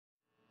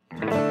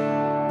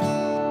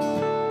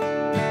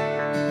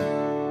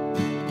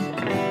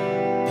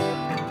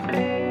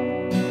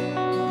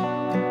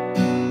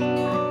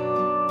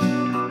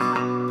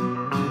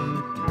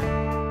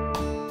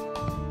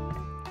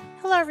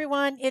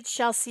it's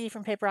Shel C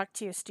from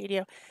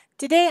PaperOcotilloStudio.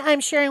 Today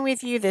I'm sharing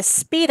with you the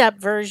speed up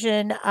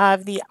version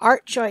of the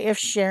Art Joy of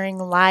Sharing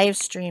live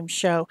stream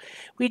show.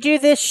 We do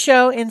this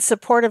show in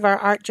support of our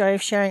Art Joy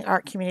of Sharing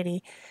art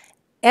community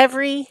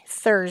every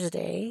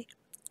Thursday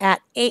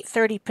at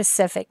 8:30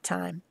 Pacific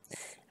time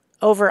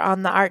over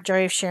on the Art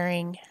Joy of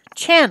Sharing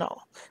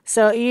channel.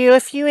 So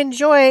if you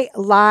enjoy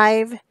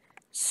live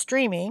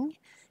streaming,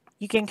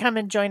 you can come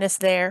and join us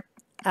there.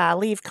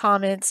 Leave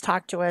comments,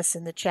 talk to us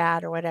in the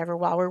chat or whatever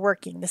while we're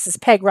working. This is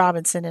Peg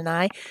Robinson and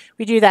I.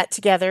 We do that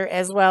together,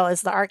 as well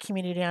as the art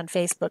community on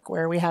Facebook,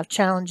 where we have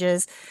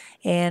challenges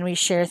and we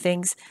share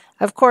things.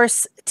 Of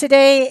course,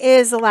 today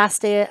is the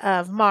last day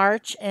of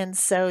March, and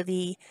so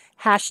the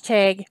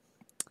hashtag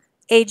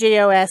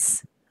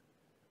AJOS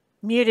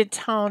Muted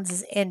Tones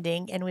is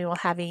ending, and we will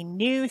have a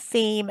new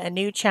theme, a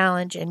new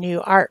challenge, a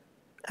new art,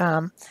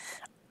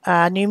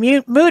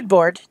 new mood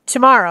board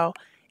tomorrow,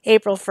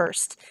 April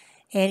 1st.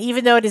 And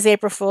even though it is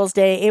April Fool's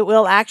Day, it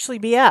will actually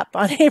be up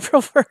on April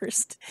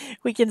 1st.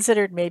 We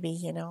considered maybe,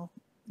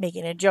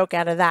 making a joke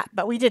out of that,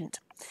 but we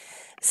didn't.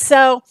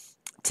 So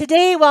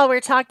today, while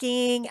we're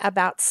talking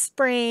about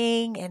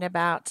spring and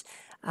about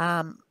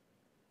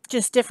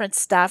just different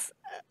stuff,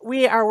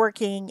 we are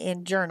working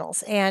in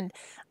journals. And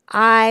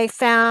I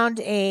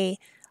found a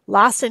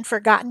lost and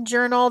forgotten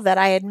journal that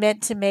I had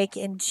meant to make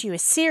into a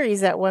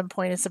series at one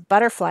point. It's a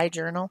butterfly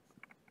journal.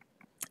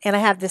 And I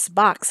have this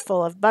box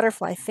full of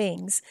butterfly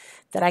things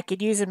that I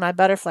could use in my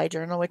butterfly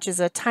journal, which is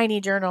a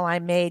tiny journal I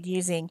made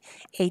using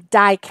a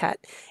die cut.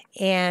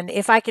 And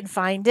if I can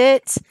find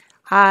it,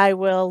 I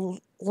will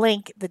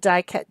link the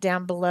die cut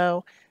down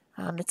below.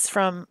 It's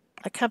from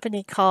a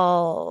company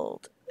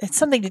called, it's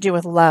something to do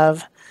with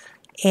love.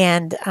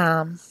 And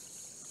I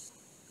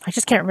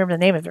just can't remember the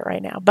name of it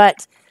right now.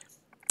 But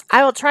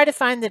I will try to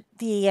find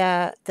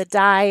the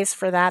dies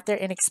for that. They're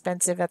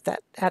inexpensive at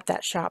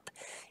that shop.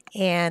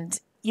 And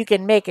you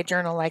can make a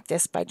journal like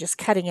this by just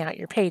cutting out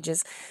your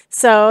pages.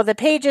 So the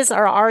pages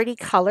are already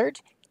colored,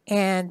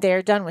 and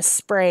they're done with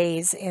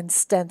sprays and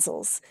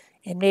stencils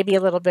and maybe a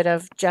little bit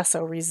of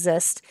gesso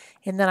resist.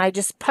 And then I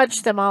just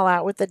punched them all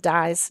out with the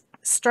dies,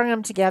 strung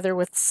them together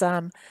with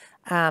some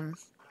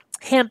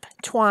hemp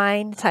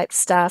twine type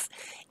stuff.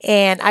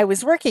 And I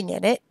was working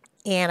in it,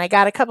 and I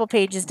got a couple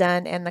pages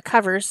done and the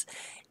covers.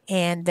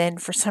 And then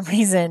for some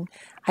reason,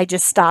 I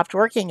just stopped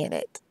working in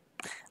it.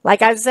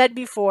 Like I've said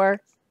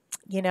before,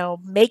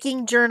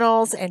 making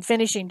journals and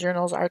finishing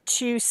journals are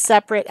two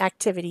separate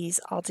activities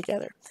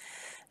altogether.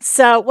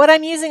 So what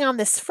I'm using on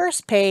this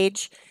first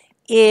page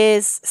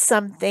is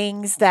some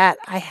things that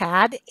I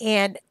had,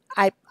 and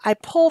I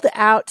pulled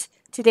out,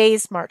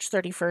 today's March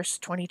 31st,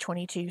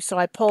 2022, so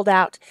I pulled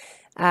out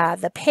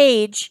the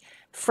page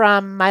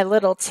from my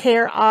little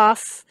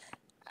tear-off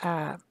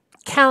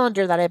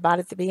calendar that I bought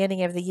at the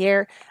beginning of the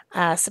year.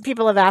 Some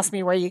people have asked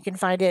me where you can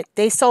find it.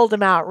 They sold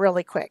them out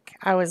really quick.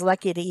 I was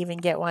lucky to even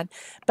get one.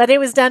 But it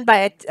was done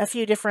by a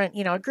few different,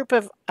 a group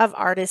of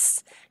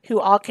artists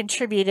who all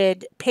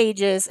contributed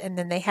pages, and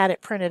then they had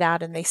it printed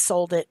out and they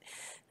sold it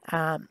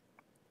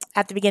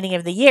at the beginning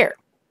of the year.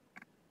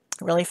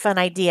 Really fun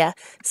idea.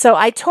 So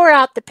I tore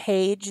out the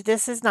page.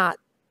 This is not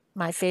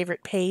my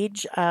favorite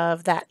page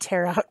of that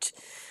tear out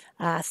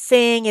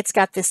thing. It's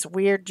got this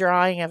weird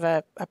drawing of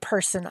a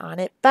person on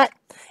it, but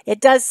it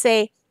does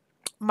say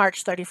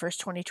March 31st,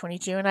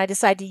 2022, and I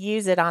decided to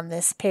use it on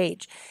this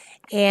page.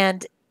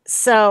 And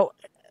so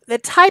the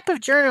type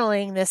of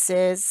journaling this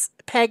is,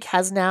 Peg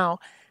has now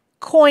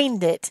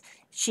coined it.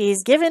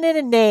 She's given it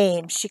a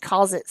name. She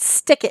calls it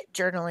stick it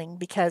journaling,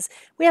 because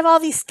we have all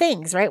these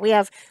things, right? We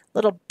have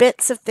little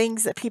bits of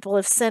things that people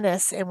have sent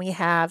us, and we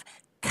have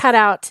cut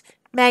out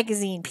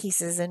magazine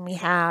pieces, and we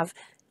have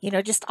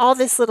just all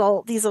these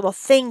little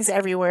things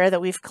everywhere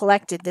that we've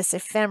collected, this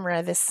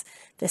ephemera, this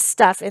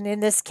stuff. And in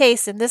this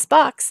case, in this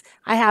box,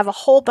 I have a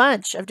whole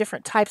bunch of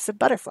different types of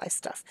butterfly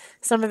stuff.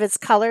 Some of it's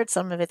colored,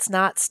 some of it's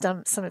not,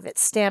 some of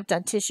it's stamped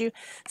on tissue,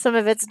 some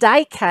of it's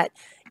die cut.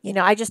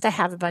 I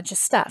have a bunch of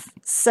stuff.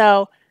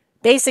 So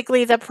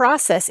basically the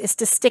process is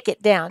to stick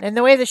it down. And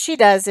the way that she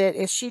does it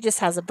is she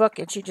just has a book,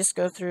 and she just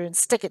goes through and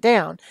stick it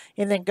down,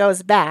 and then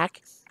goes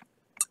back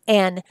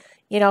and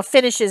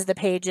finishes the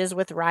pages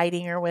with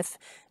writing or with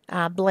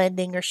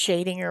blending or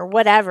shading or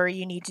whatever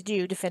you need to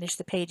do to finish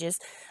the pages.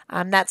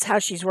 That's how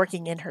she's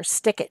working in her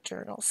stick it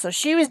journal. So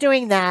she was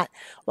doing that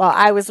while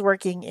I was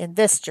working in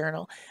this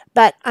journal,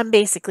 but I'm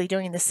basically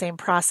doing the same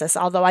process,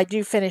 although I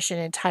do finish an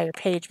entire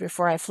page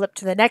before I flip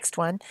to the next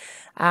one.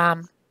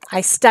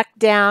 I stuck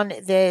down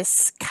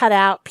this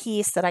cutout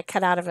piece that I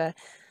cut out of a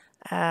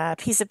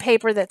piece of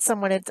paper that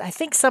I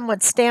think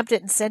someone stamped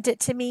it and sent it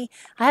to me.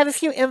 I have a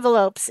few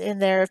envelopes in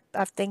there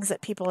of things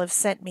that people have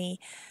sent me,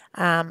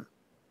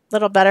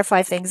 little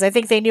butterfly things. I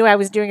think they knew I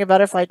was doing a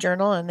butterfly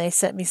journal, and they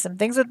sent me some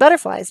things with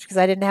butterflies because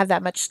I didn't have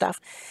that much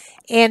stuff.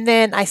 And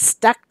then I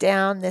stuck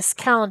down this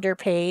calendar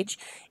page,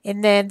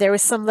 and then there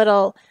was some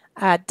little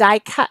die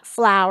cut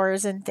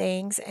flowers and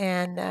things,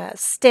 and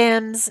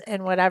stems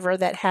and whatever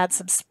that had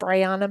some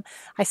spray on them.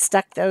 I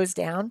stuck those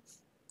down.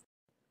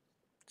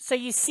 So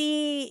you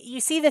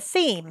see the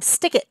theme,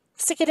 stick it.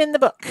 stick it in the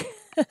book.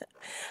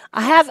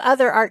 I have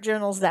other art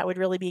journals that would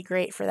really be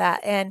great for that.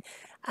 And,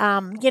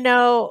 you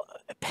know,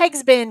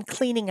 Peg's been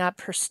cleaning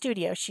up her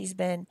studio. She's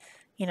been,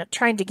 you know,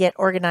 trying to get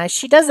organized.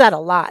 She does that a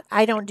lot.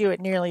 I don't do it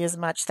nearly as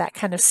much, that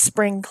kind of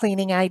spring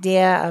cleaning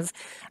idea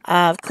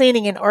of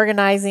cleaning and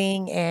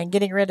organizing and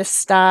getting rid of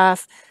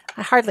stuff.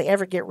 I hardly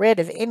ever get rid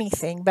of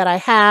anything, but I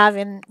have,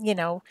 and, you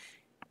know,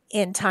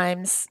 in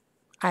times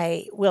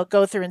I will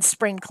go through and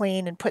spring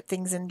clean and put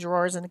things in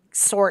drawers and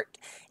sort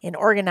and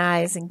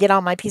organize and get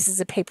all my pieces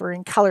of paper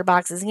in color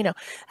boxes, you know,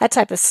 that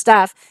type of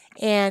stuff.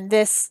 And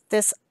this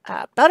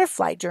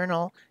butterfly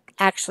journal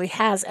actually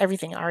has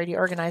everything already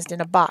organized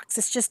in a box.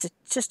 It's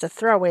just a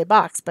throwaway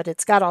box, but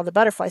it's got all the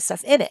butterfly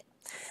stuff in it.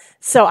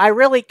 So I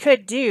really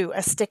could do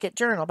a stick it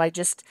journal by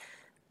just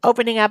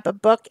opening up a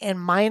book and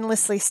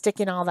mindlessly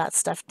sticking all that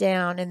stuff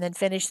down and then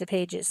finish the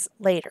pages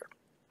later.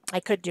 I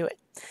could do it.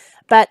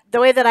 But the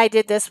way that I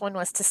did this one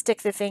was to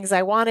stick the things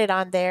I wanted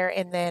on there,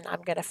 and then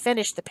I'm going to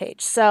finish the page.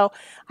 So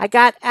I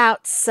got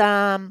out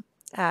some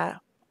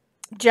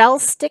gel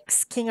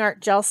sticks, King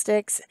Art gel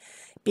sticks,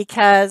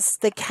 because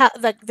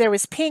there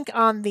was pink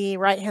on the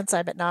right-hand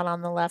side but not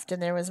on the left,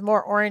 and there was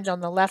more orange on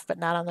the left but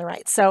not on the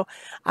right. So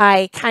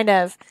I kind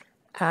of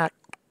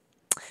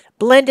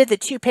blended the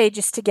two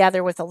pages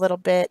together with a little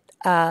bit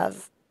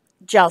of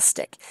gel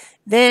stick.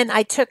 Then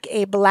I took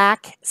a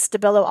black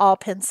Stabilo All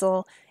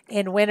pencil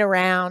and went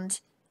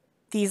around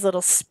these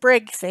little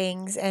sprig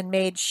things and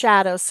made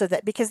shadows, so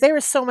that because they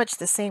were so much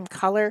the same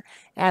color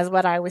as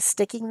what I was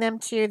sticking them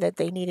to, that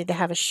they needed to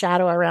have a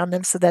shadow around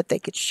them so that they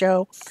could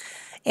show.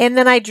 And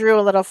then I drew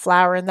a little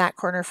flower in that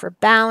corner for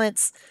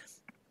balance.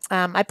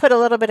 I put a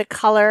little bit of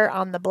color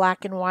on the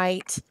black and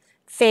white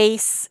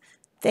face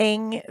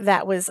thing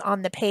that was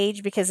on the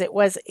page, because it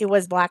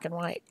was black and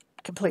white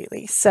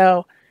completely.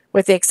 So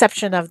with the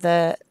exception of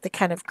the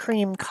kind of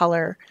cream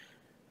color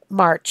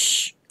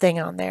March thing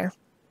on there.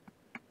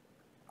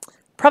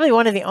 Probably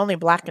one of the only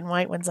black and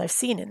white ones I've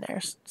seen in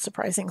there,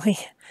 surprisingly.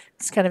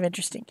 It's kind of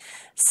interesting.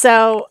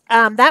 So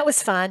that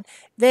was fun.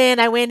 Then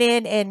I went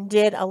in and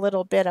did a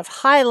little bit of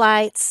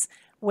highlights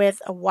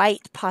with a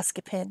white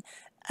Posca pen.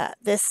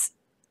 This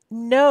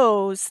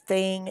nose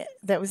thing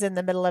that was in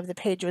the middle of the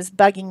page was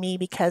bugging me,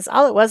 because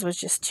all it was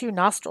just two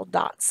nostril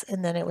dots,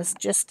 and then it was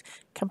just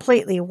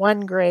completely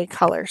one gray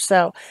color.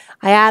 So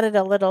I added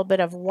a little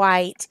bit of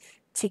white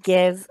to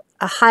give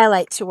a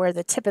highlight to where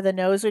the tip of the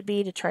nose would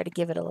be, to try to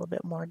give it a little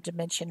bit more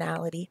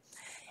dimensionality.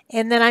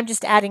 And then I'm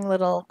just adding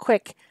little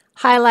quick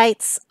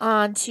highlights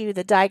onto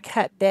the die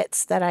cut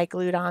bits that I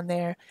glued on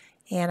there,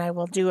 and I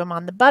will do them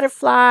on the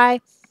butterfly,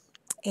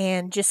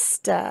 and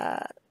just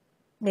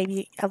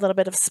maybe a little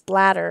bit of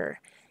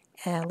splatter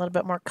and a little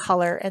bit more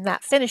color, and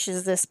that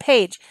finishes this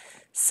page.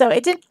 So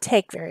it didn't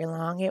take very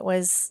long. It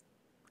was,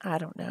 I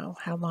don't know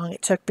how long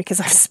it took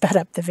because I've sped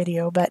up the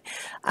video, but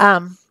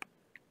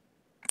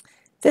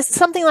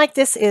something like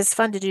this is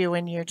fun to do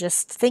when you're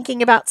just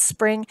thinking about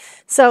spring.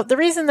 So the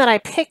reason that I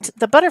picked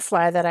the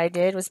butterfly that I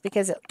did was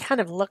because it kind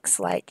of looks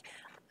like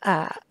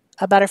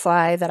a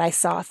butterfly that I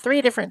saw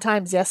 3 different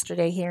times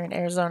yesterday here in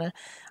Arizona.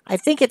 I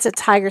think it's a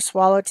tiger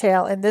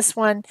swallowtail, and this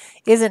one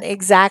isn't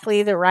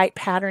exactly the right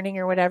patterning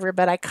or whatever,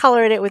 but I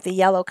colored it with the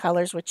yellow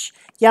colors, which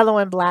yellow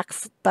and black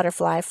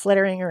butterfly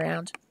flittering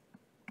around.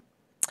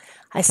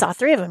 I saw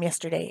 3 of them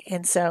yesterday,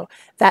 and so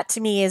that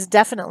to me is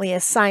definitely a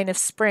sign of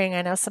spring.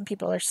 I know some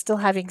people are still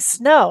having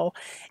snow,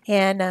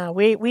 and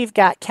we've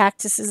got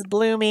cactuses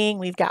blooming,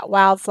 we've got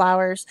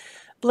wildflowers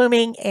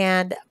blooming,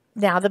 and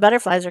now the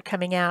butterflies are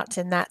coming out,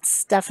 and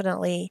that's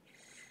definitely,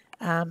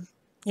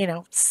 you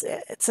know,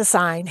 it's a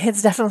sign.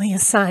 It's definitely a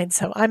sign,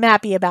 so I'm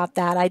happy about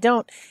that. I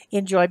don't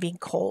enjoy being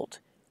cold,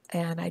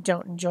 and I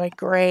don't enjoy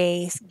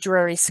gray,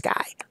 dreary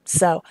sky,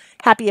 so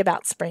happy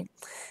about spring.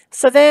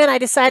 So then I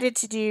decided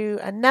to do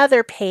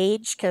another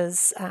page,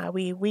 because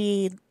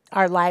we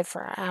are live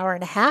for an hour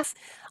and a half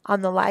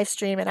on the live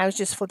stream, and I was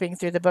just flipping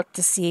through the book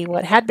to see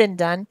what had been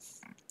done.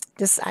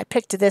 I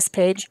picked this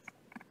page.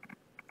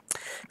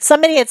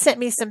 Somebody had sent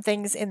me some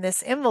things in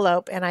this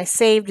envelope, and I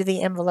saved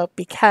the envelope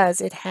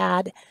because it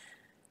had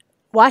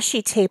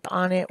washi tape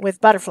on it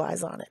with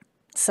butterflies on it.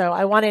 So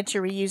I wanted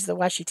to reuse the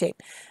washi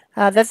tape.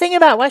 The thing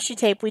about washi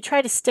tape, we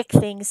try to stick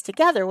things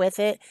together with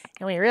it,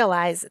 and we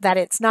realize that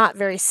it's not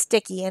very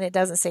sticky and it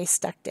doesn't stay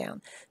stuck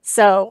down.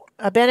 So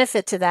a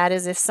benefit to that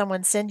is if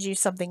someone sends you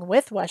something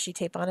with washi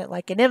tape on it,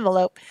 like an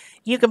envelope,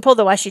 you can pull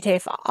the washi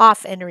tape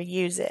off and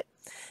reuse it.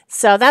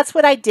 So that's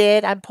what I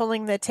did. I'm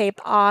pulling the tape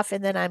off,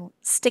 and then I'm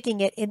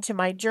sticking it into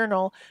my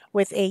journal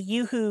with a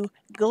Yoo-Hoo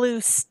glue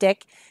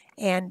stick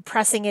and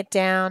pressing it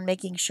down,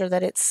 making sure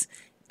that it's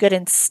good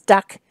and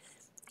stuck.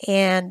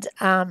 And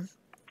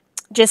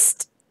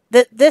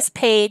this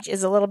page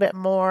is a little bit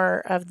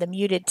more of the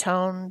muted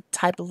tone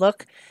type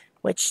look,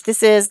 which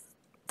this is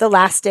the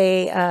last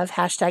day of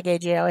hashtag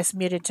AJOS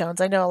muted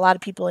tones. I know a lot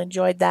of people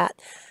enjoyed that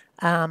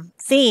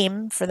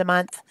theme for the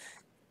month,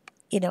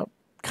 you know,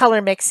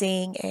 color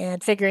mixing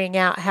and figuring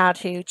out how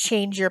to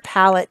change your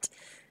palette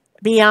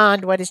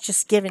beyond what is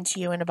just given to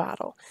you in a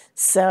bottle.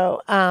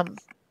 So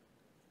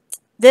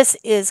This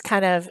is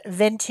kind of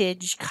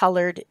vintage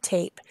colored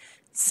tape.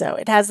 So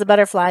it has the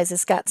butterflies.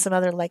 It's got some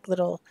other like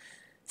little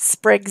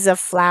sprigs of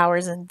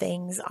flowers and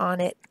things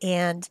on it.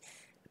 And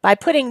by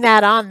putting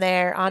that on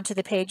there onto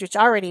the page, which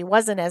already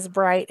wasn't as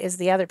bright as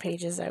the other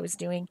pages I was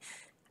doing,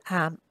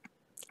 kind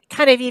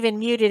of even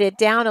muted it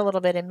down a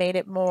little bit and made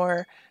it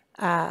more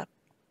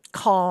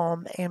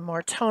calm and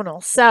more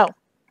tonal. So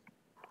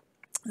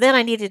then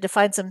I needed to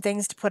find some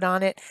things to put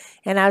on it,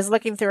 and I was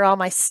looking through all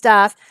my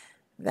stuff,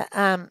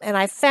 and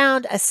I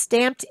found a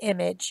stamped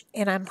image,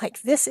 and I'm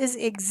like, this is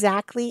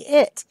exactly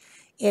it.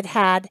 It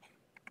had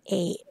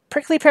a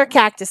prickly pear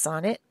cactus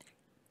on it,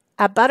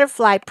 a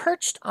butterfly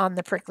perched on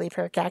the prickly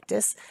pear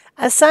cactus,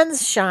 a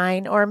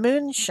sunshine or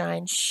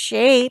moonshine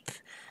shape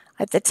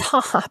at the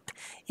top,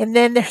 and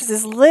then there's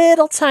this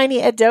little tiny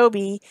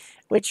adobe,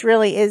 which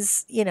really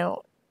is,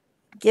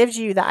 gives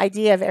you the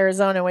idea of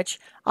Arizona, which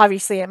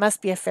obviously it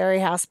must be a fairy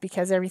house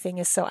because everything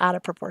is so out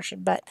of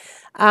proportion. But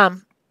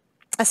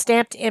a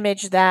stamped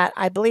image that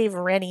I believe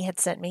Rennie had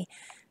sent me.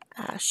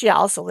 She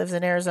also lives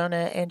in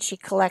Arizona and she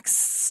collects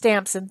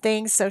stamps and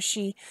things. So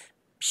she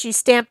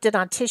stamped it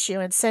on tissue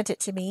and sent it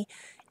to me.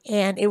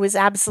 And it was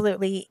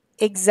absolutely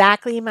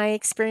exactly my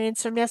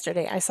experience from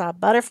yesterday. I saw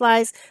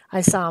butterflies.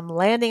 I saw them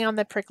landing on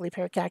the prickly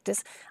pear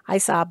cactus. I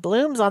saw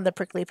blooms on the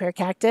prickly pear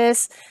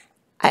cactus.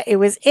 It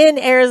was in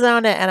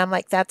Arizona, and I'm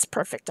like, that's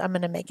perfect. I'm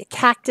going to make a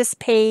cactus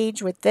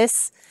page with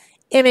this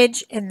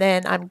image, and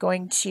then I'm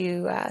going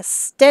to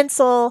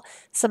stencil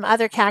some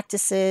other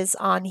cactuses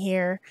on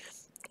here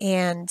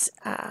and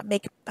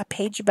make a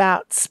page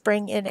about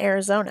spring in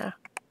Arizona.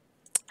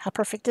 How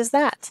perfect is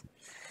that?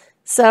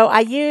 So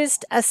I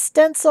used a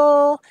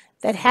stencil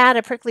that had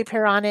a prickly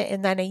pear on it,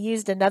 and then I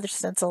used another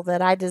stencil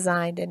that I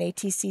designed, an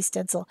ATC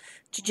stencil,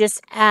 to just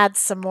add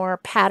some more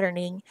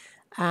patterning.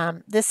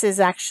 This is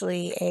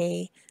actually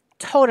a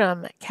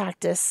totem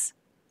cactus,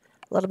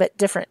 a little bit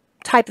different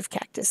type of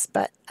cactus,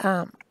 but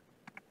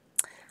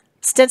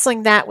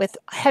stenciling that with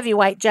heavy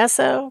white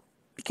gesso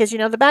because,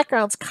 the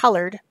background's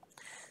colored.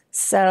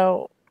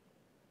 So,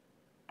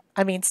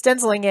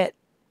 stenciling it,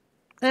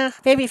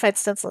 maybe if I'd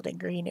stenciled it in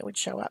green, it would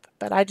show up,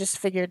 but I just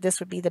figured this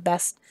would be the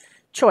best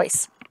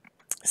choice.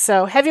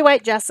 So, heavy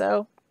white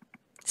gesso,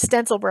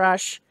 stencil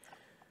brush.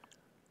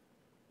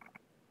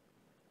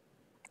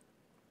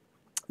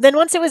 Then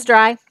once it was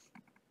dry,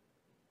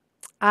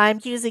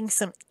 I'm using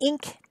some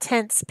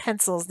Inktense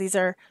pencils. These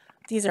are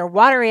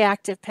water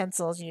reactive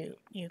pencils. You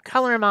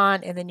color them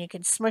on and then you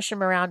can smush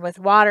them around with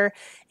water,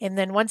 and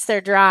then once they're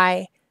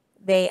dry,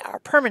 they are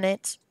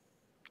permanent.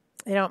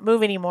 They don't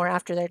move anymore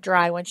after they're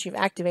dry once you've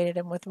activated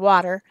them with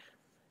water.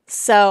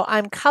 So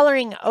I'm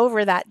coloring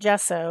over that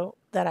gesso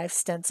that I've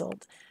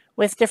stenciled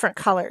with different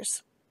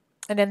colors.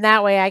 And in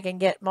that way I can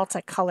get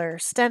multicolor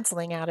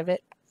stenciling out of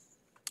it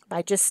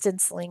by just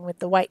stenciling with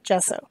the white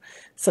gesso.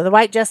 So the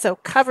white gesso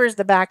covers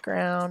the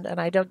background and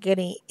I don't get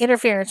any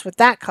interference with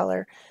that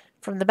color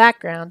from the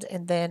background,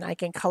 and then I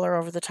can color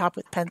over the top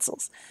with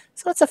pencils.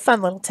 So it's a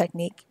fun little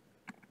technique.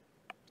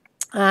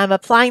 I'm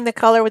applying the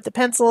color with the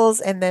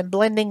pencils and then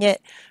blending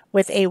it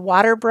with a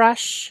water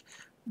brush.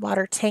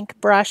 Water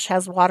tank brush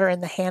has water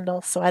in the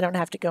handle, so I don't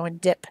have to go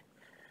and dip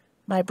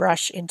my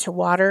brush into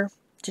water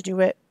to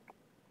do it.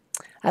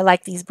 I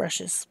like these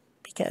brushes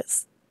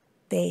because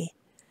they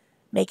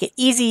make it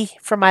easy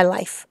for my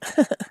life.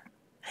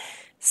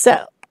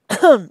 So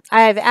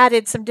I've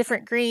added some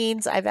different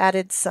greens. I've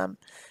added some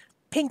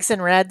pinks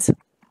and reds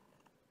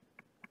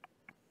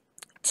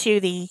to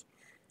the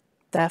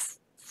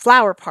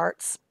flower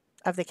parts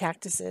of the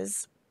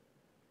cactuses.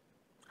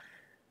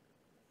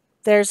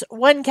 There's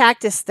one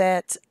cactus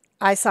that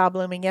I saw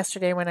blooming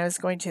yesterday when I was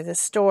going to the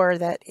store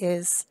that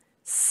is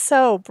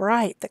so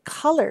bright. The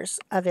colors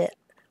of it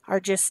are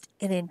just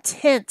an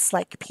intense,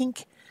 like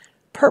pink,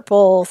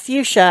 purple,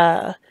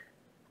 fuchsia.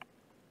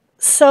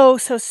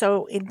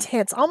 So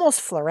intense,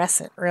 almost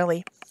fluorescent,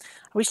 really.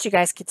 I wish you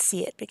guys could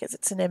see it because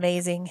it's an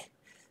amazing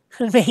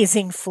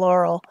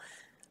floral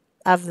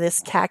of this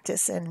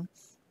cactus. And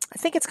I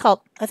think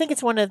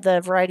it's one of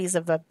the varieties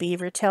of a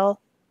beaver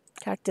tail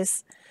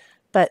cactus,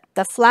 but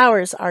the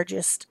flowers are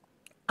just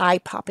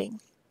eye-popping.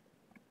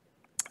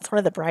 It's one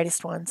of the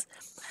brightest ones.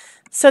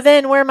 So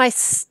then where my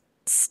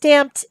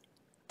stamped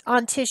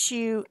on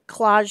tissue,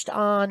 collaged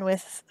on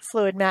with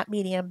fluid matte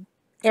medium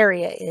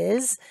area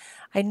is,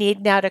 I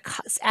need now to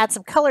add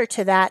some color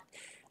to that.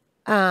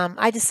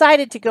 I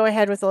decided to go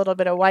ahead with a little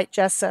bit of white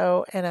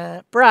gesso and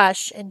a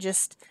brush and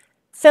just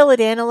fill it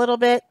in a little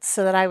bit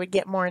so that I would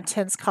get more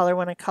intense color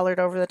when I colored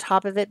over the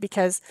top of it,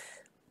 because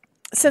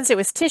since it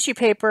was tissue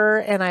paper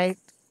and I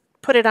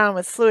put it on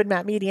with fluid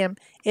matte medium,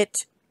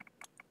 it's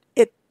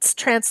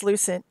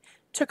translucent,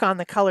 took on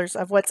the colors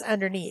of what's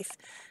underneath.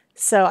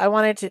 So I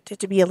wanted it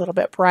to be a little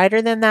bit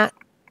brighter than that.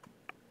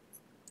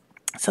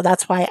 So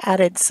that's why I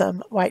added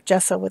some white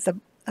gesso with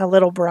a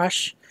little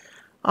brush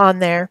on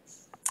there.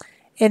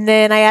 And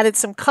then I added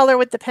some color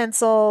with the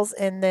pencils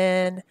and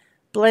then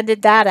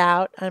blended that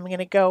out. I'm going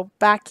to go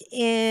back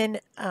in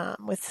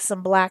with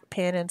some black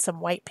pen and some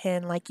white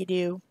pen like you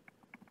do.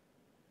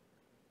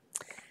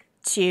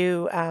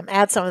 to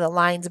add some of the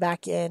lines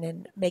back in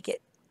and make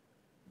it,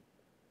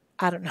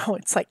 I don't know,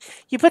 it's like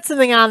you put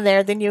something on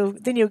there, then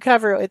you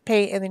cover it with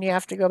paint, and then you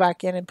have to go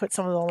back in and put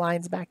some of the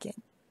lines back in.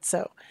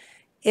 So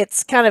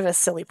it's kind of a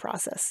silly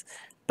process,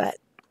 but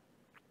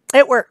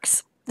it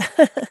works.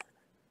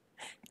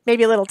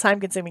 Maybe a little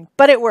time consuming,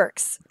 but it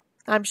works.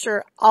 I'm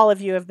sure all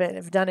of you have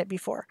done it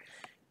before.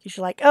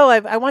 You're like, oh,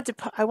 I want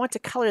to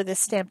color this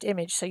stamped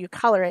image. So you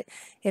color it,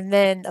 and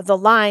then the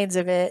lines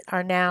of it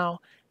are now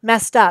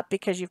messed up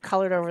because you've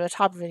colored over the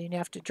top of it, and you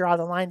have to draw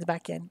the lines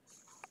back in.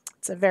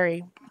 It's a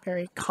very,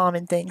 very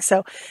common thing.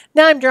 So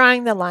now I'm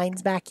drawing the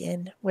lines back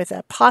in with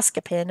a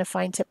Posca pen, a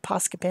fine tip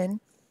Posca pen.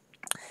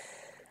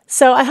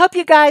 So I hope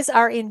you guys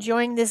are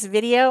enjoying this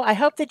video. I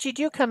hope that you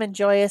do come and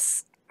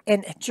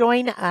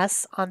join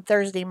us on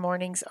Thursday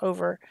mornings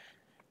over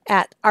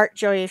at Art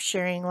Joy of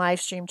Sharing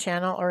live stream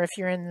channel, or if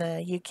you're in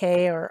the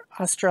UK or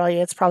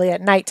Australia, it's probably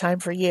at nighttime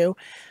for you.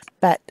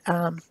 But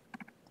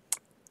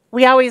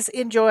we always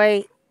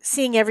enjoy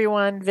seeing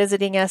everyone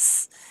visiting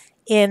us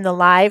in the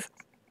live.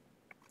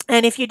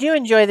 And if you do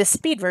enjoy the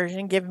speed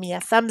version, give me a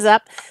thumbs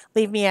up,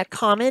 leave me a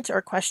comment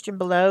or question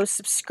below,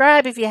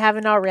 subscribe if you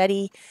haven't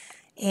already,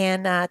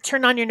 and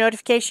turn on your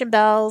notification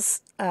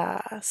bells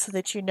so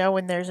that you know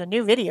when there's a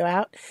new video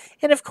out.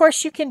 And of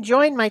course, you can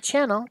join my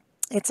channel.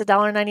 It's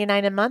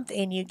 $1.99 a month,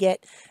 and you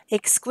get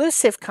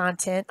exclusive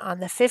content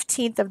on the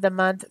 15th of the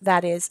month.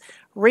 That is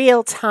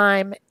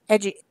real-time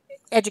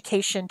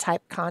education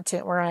type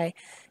content where I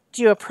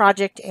do a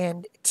project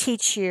and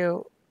teach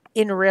you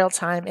in real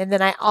time. And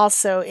then I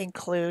also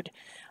include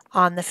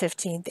on the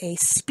 15th a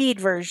speed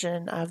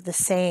version of the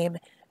same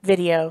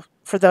video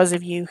for those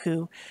of you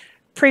who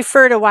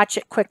prefer to watch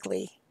it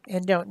quickly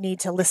and don't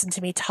need to listen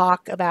to me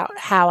talk about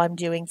how I'm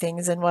doing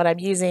things and what I'm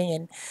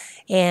using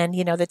and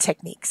you know, the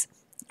techniques.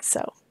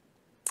 So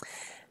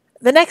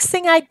the next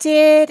thing I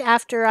did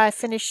after I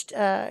finished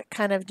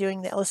kind of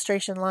doing the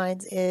illustration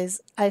lines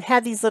is I've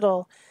had these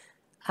little,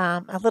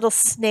 a little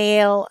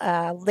snail,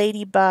 a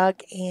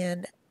ladybug,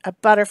 and a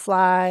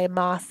butterfly,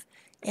 moth,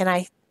 and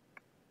I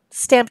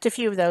stamped a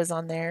few of those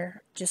on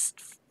there,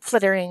 just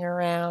flittering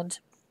around.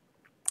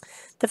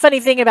 The funny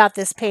thing about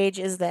this page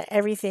is that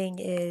everything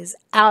is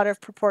out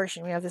of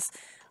proportion. We have this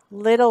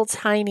little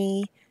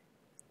tiny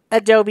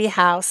adobe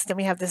house, then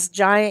we have this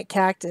giant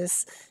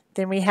cactus,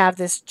 then we have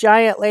this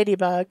giant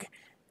ladybug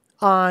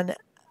on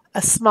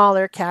a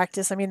smaller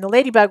cactus. I mean, the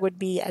ladybug would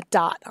be a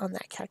dot on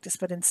that cactus,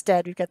 but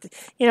instead we've got the,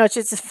 you know, it's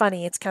just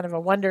funny. It's kind of a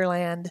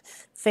wonderland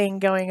thing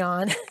going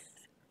on.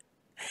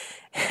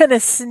 And a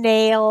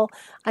snail.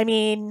 I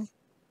mean,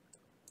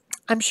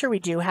 I'm sure we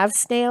do have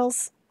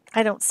snails.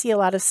 I don't see a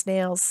lot of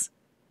snails.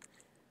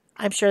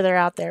 I'm sure they're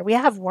out there. We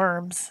have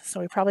worms,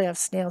 so we probably have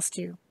snails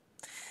too.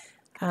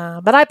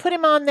 But I put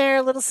him on there,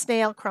 a little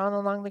snail crawling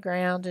along the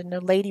ground, and a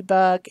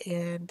ladybug,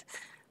 and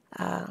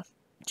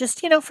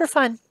just, you know, for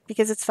fun,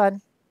 because it's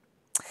fun.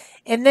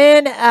 And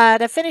then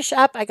to finish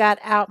up, I got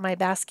out my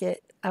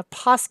basket of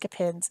Posca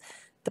pens.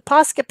 The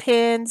Posca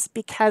pens,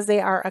 because they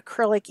are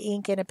acrylic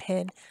ink in a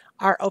pen,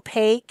 are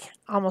opaque.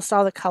 Almost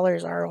all the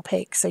colors are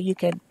opaque, so you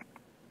can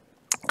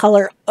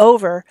color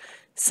over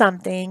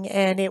something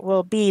and it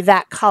will be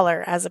that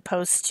color, as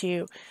opposed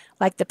to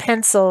like the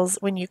pencils.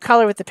 When you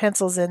color with the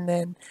pencils and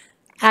then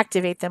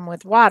activate them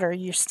with water,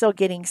 you're still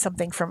getting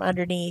something from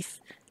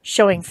underneath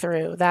showing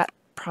through. That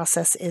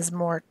process is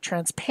more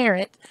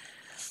transparent.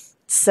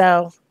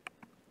 So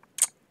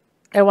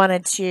I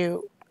wanted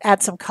to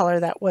add some color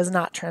that was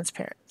not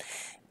transparent.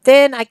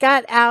 Then I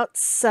got out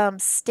some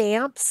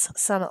stamps,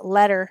 some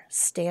letter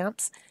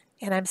stamps,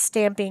 and I'm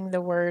stamping the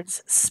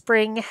words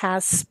 "Spring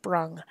has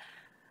sprung."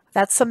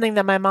 That's something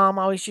that my mom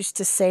always used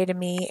to say to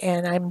me,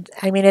 and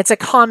I mean, it's a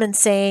common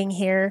saying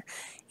here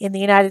in the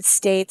United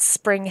States.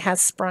 Spring has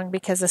sprung,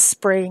 because a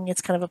spring,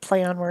 it's kind of a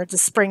play on words. A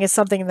spring is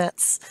something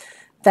that's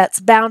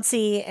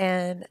bouncy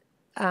and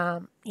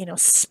you know,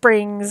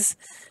 springs,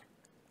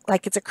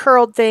 like it's a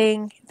curled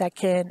thing that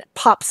can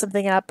pop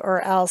something up,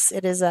 or else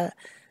it is a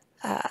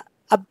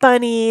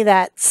bunny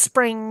that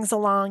springs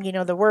along. You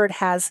know, the word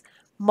has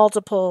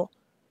multiple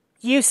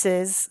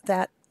uses.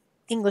 That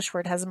English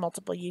word has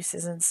multiple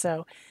uses, and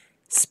so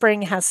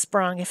spring has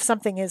sprung. If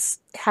something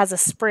has a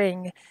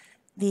spring,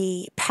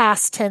 the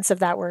past tense of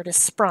that word is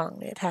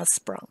sprung. It has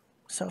sprung.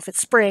 So if it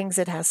springs,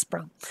 it has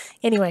sprung.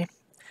 Anyway,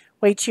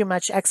 way too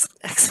much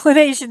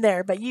explanation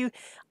there, but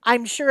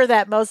I'm sure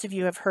that most of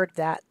you have heard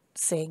that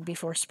saying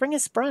before. Spring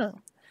is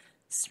sprung.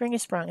 Spring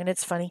is sprung, and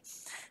it's funny.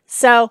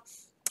 So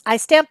I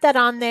stamped that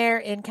on there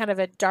in kind of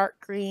a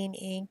dark green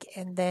ink,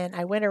 and then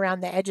I went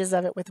around the edges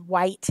of it with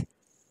white.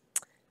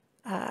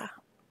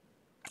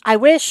 I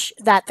wish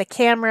that the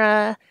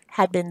camera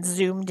had been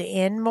zoomed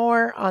in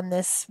more on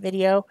this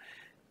video,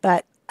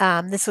 but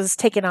this was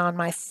taken on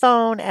my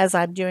phone as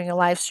I'm doing a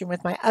live stream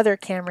with my other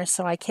camera,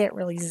 so I can't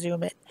really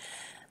zoom it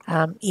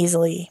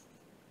easily.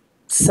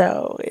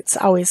 So it's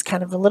always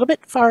kind of a little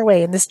bit far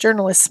away, and this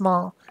journal is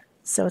small,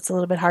 so it's a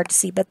little bit hard to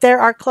see. But there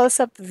are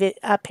close-up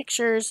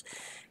pictures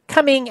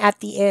coming at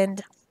the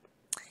end,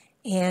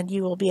 and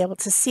you will be able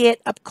to see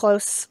it up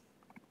close.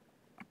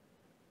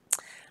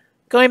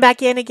 Going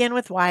back in again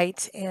with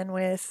white and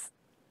with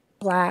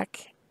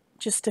black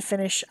just to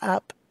finish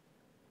up,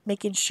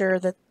 making sure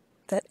that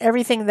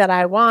everything that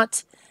I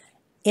want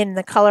in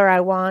the color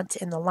I want,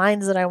 in the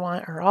lines that I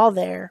want, are all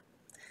there,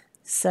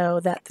 so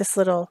that this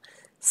little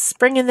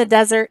Spring in the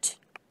Desert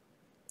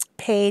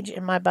page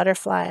in my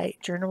butterfly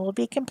journal will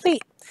be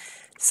complete.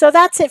 So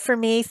that's it for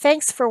me.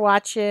 Thanks for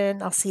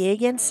watching. I'll see you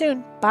again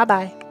soon.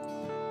 Bye-bye.